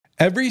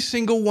Every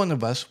single one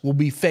of us will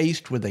be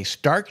faced with a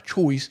stark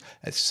choice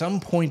at some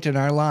point in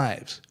our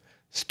lives.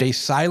 Stay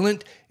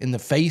silent in the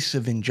face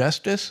of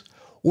injustice,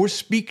 or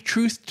speak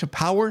truth to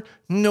power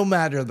no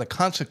matter the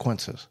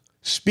consequences.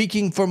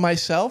 Speaking for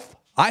myself,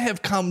 I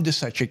have come to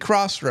such a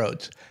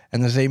crossroads,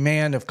 and as a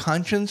man of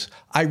conscience,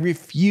 I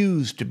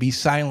refuse to be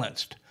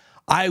silenced.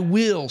 I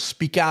will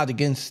speak out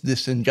against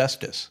this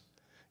injustice.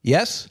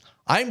 Yes,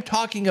 I'm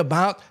talking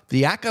about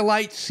The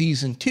Acolyte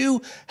Season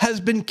 2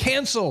 has been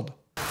canceled.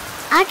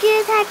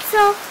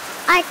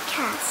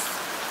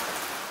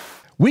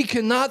 We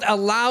cannot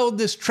allow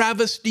this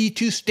travesty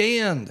to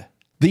stand.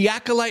 The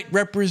Acolyte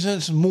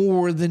represents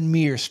more than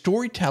mere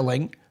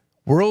storytelling.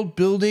 World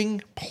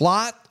building,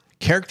 plot,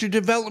 character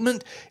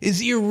development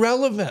is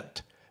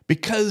irrelevant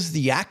because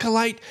The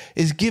Acolyte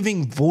is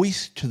giving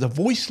voice to the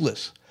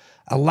voiceless,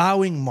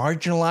 allowing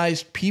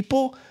marginalized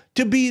people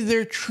to be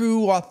their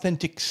true,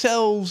 authentic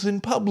selves in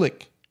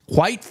public.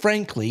 Quite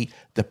frankly,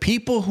 the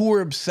people who are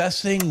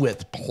obsessing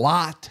with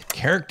plot,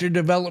 character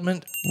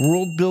development,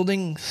 world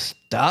building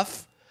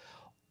stuff,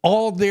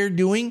 all they're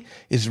doing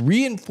is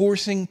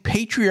reinforcing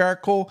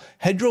patriarchal,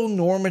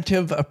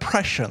 heteronormative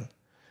oppression.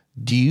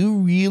 Do you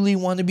really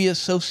want to be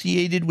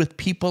associated with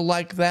people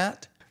like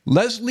that?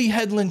 Leslie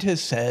Headland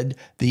has said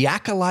The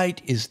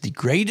Acolyte is the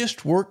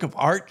greatest work of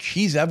art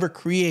she's ever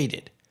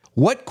created.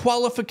 What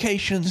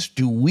qualifications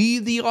do we,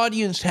 the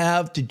audience,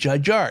 have to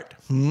judge art?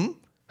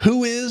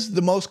 Who is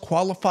the most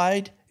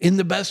qualified, in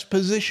the best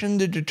position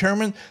to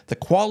determine the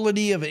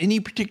quality of any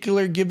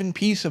particular given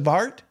piece of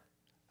art?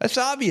 That's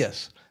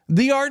obvious.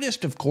 The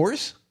artist, of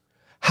course.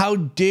 How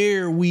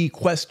dare we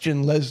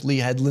question Leslie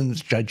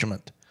Headland's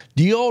judgment?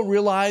 Do you all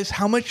realize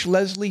how much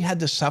Leslie had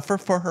to suffer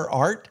for her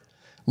art?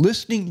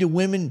 Listening to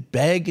women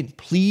beg and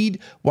plead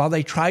while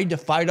they tried to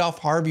fight off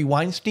Harvey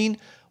Weinstein,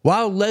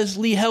 while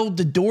Leslie held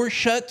the door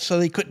shut so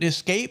they couldn't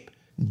escape?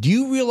 Do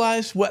you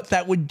realize what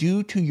that would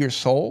do to your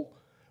soul?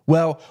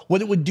 Well,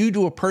 what it would do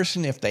to a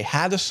person if they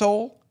had a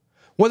soul?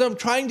 What I'm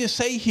trying to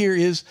say here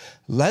is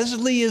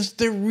Leslie is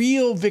the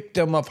real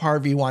victim of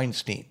Harvey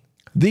Weinstein.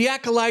 The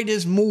Acolyte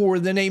is more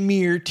than a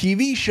mere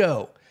TV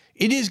show.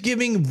 It is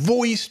giving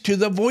voice to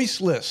the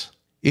voiceless.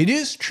 It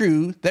is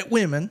true that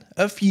women,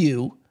 a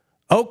few,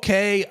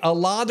 a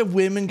lot of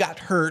women got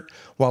hurt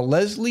while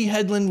Leslie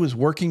Headland was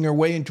working her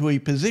way into a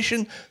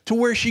position to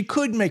where she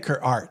could make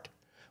her art.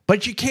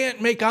 But you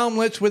can't make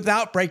omelets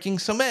without breaking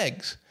some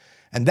eggs.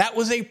 And that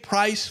was a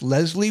price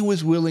Leslie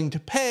was willing to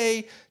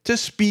pay to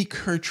speak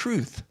her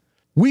truth.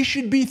 We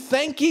should be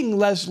thanking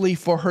Leslie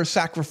for her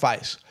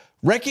sacrifice,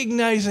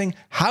 recognizing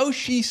how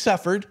she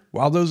suffered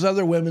while those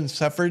other women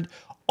suffered,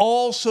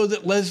 all so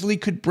that Leslie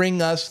could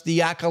bring us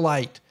The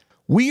Acolyte.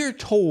 We are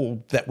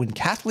told that when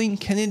Kathleen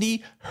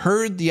Kennedy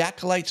heard The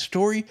Acolyte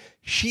story,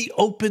 she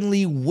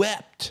openly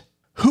wept.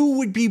 Who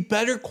would be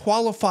better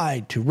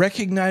qualified to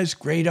recognize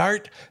great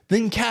art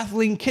than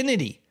Kathleen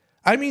Kennedy?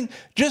 I mean,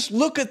 just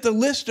look at the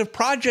list of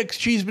projects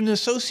she's been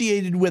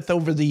associated with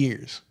over the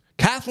years.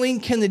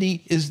 Kathleen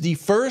Kennedy is the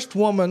first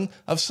woman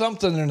of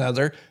something or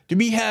another to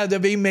be head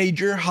of a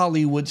major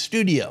Hollywood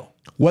studio.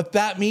 What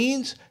that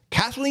means,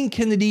 Kathleen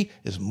Kennedy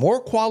is more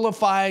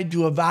qualified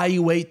to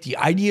evaluate the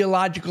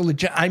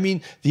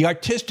the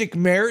artistic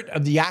merit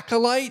of The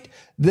Acolyte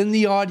than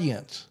the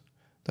audience.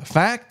 The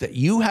fact that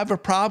you have a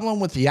problem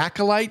with The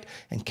Acolyte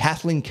and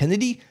Kathleen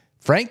Kennedy,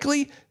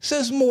 frankly,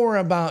 says more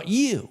about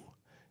you.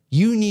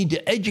 You need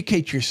to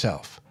educate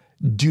yourself.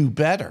 Do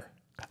better.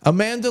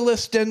 Amanda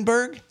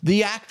Stenberg,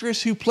 the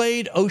actress who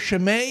played Osha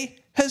May,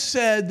 has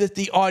said that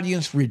the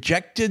audience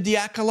rejected The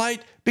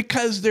Acolyte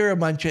because they're a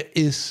bunch of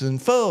ists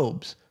and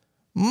phobes.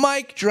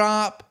 Mic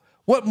drop.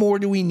 What more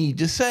do we need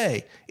to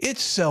say?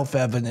 It's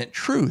self-evident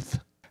truth.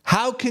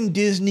 How can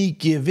Disney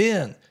give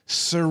in,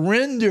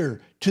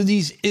 surrender to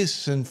these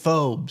ists and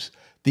phobes?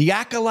 The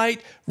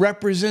Acolyte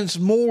represents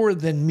more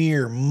than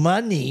mere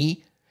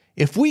money.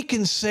 If we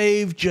can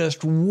save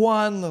just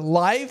one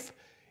life,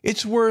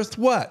 it's worth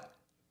what?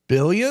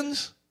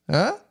 Billions?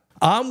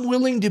 I'm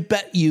willing to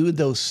bet you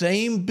those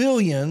same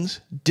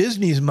billions,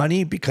 Disney's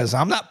money, because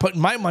I'm not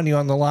putting my money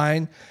on the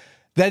line,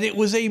 that it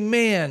was a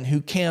man who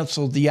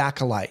canceled The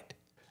Acolyte.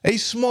 A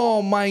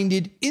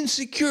small-minded,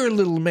 insecure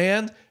little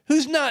man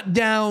who's not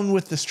down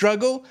with the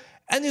struggle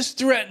and is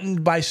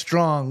threatened by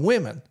strong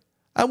women.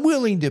 I'm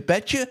willing to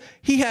bet you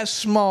he has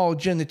small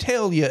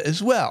genitalia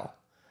as well.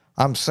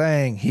 I'm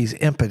saying he's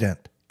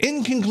impotent.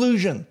 In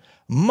conclusion,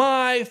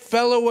 my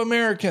fellow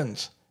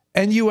Americans,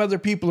 and you other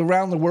people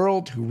around the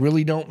world who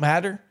really don't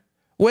matter,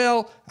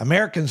 well,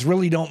 Americans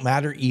really don't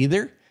matter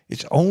either.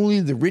 It's only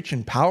the rich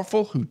and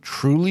powerful who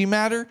truly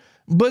matter,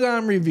 but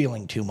I'm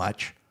revealing too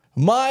much.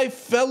 My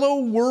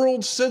fellow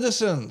world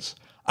citizens,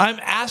 I'm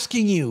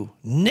asking you,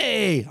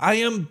 nay, I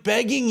am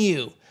begging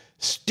you,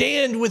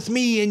 stand with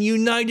me in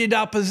united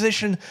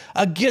opposition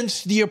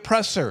against the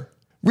oppressor.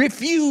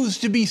 Refuse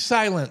to be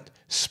silent.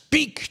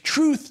 Speak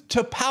truth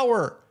to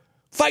power.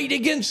 Fight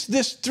against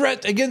this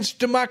threat against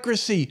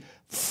democracy.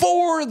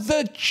 For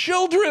the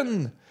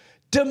children.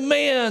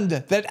 Demand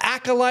that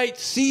Acolyte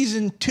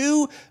Season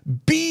 2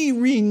 be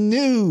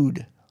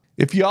renewed.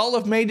 If y'all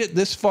have made it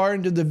this far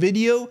into the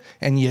video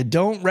and you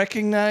don't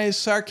recognize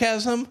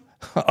sarcasm,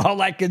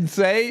 all I can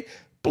say,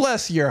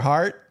 bless your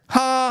heart.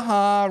 Ha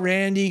ha,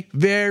 Randy,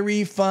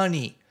 very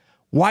funny.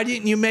 Why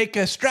didn't you make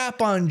a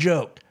strap-on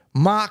joke?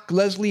 Mock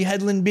Leslie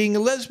Headland being a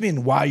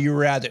lesbian while you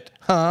were at it,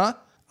 huh?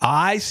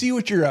 I see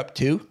what you're up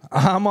to.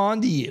 I'm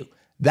on to you.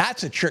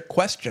 That's a trick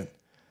question.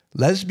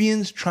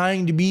 Lesbians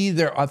trying to be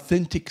their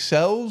authentic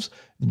selves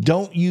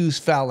don't use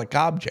phallic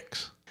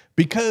objects.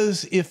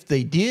 Because if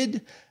they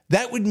did,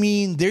 that would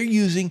mean they're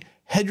using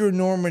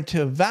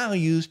heteronormative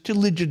values to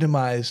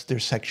legitimize their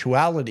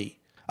sexuality.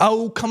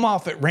 Oh, come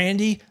off it,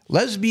 Randy.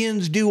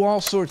 Lesbians do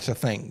all sorts of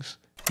things.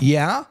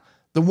 Yeah,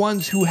 the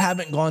ones who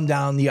haven't gone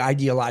down the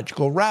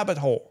ideological rabbit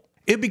hole.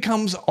 It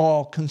becomes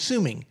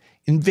all-consuming,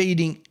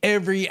 invading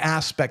every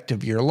aspect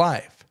of your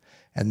life.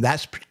 And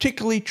that's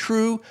particularly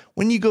true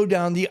when you go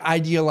down the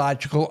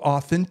ideological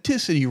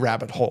authenticity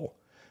rabbit hole,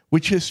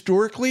 which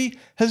historically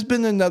has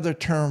been another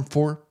term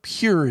for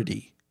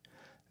purity.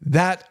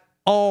 That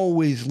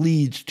always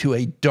leads to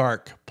a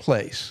dark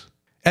place.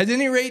 At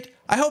any rate,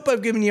 I hope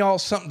I've given you all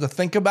something to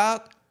think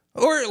about,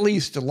 or at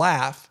least to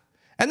laugh.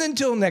 And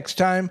until next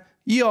time,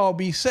 you all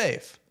be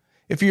safe.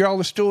 If you all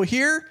are still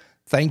here,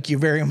 thank you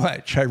very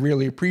much. I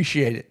really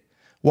appreciate it.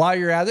 While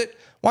you're at it,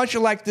 why don't you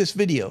like this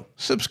video,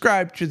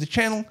 subscribe to the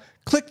channel,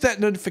 click that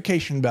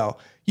notification bell.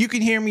 You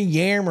can hear me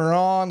yammer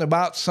on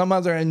about some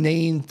other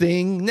inane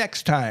thing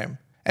next time.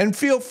 And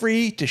feel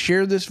free to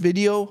share this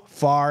video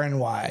far and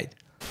wide.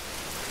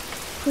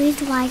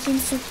 Please like and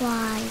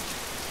subscribe.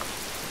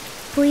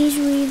 Please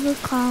leave a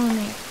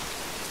comment.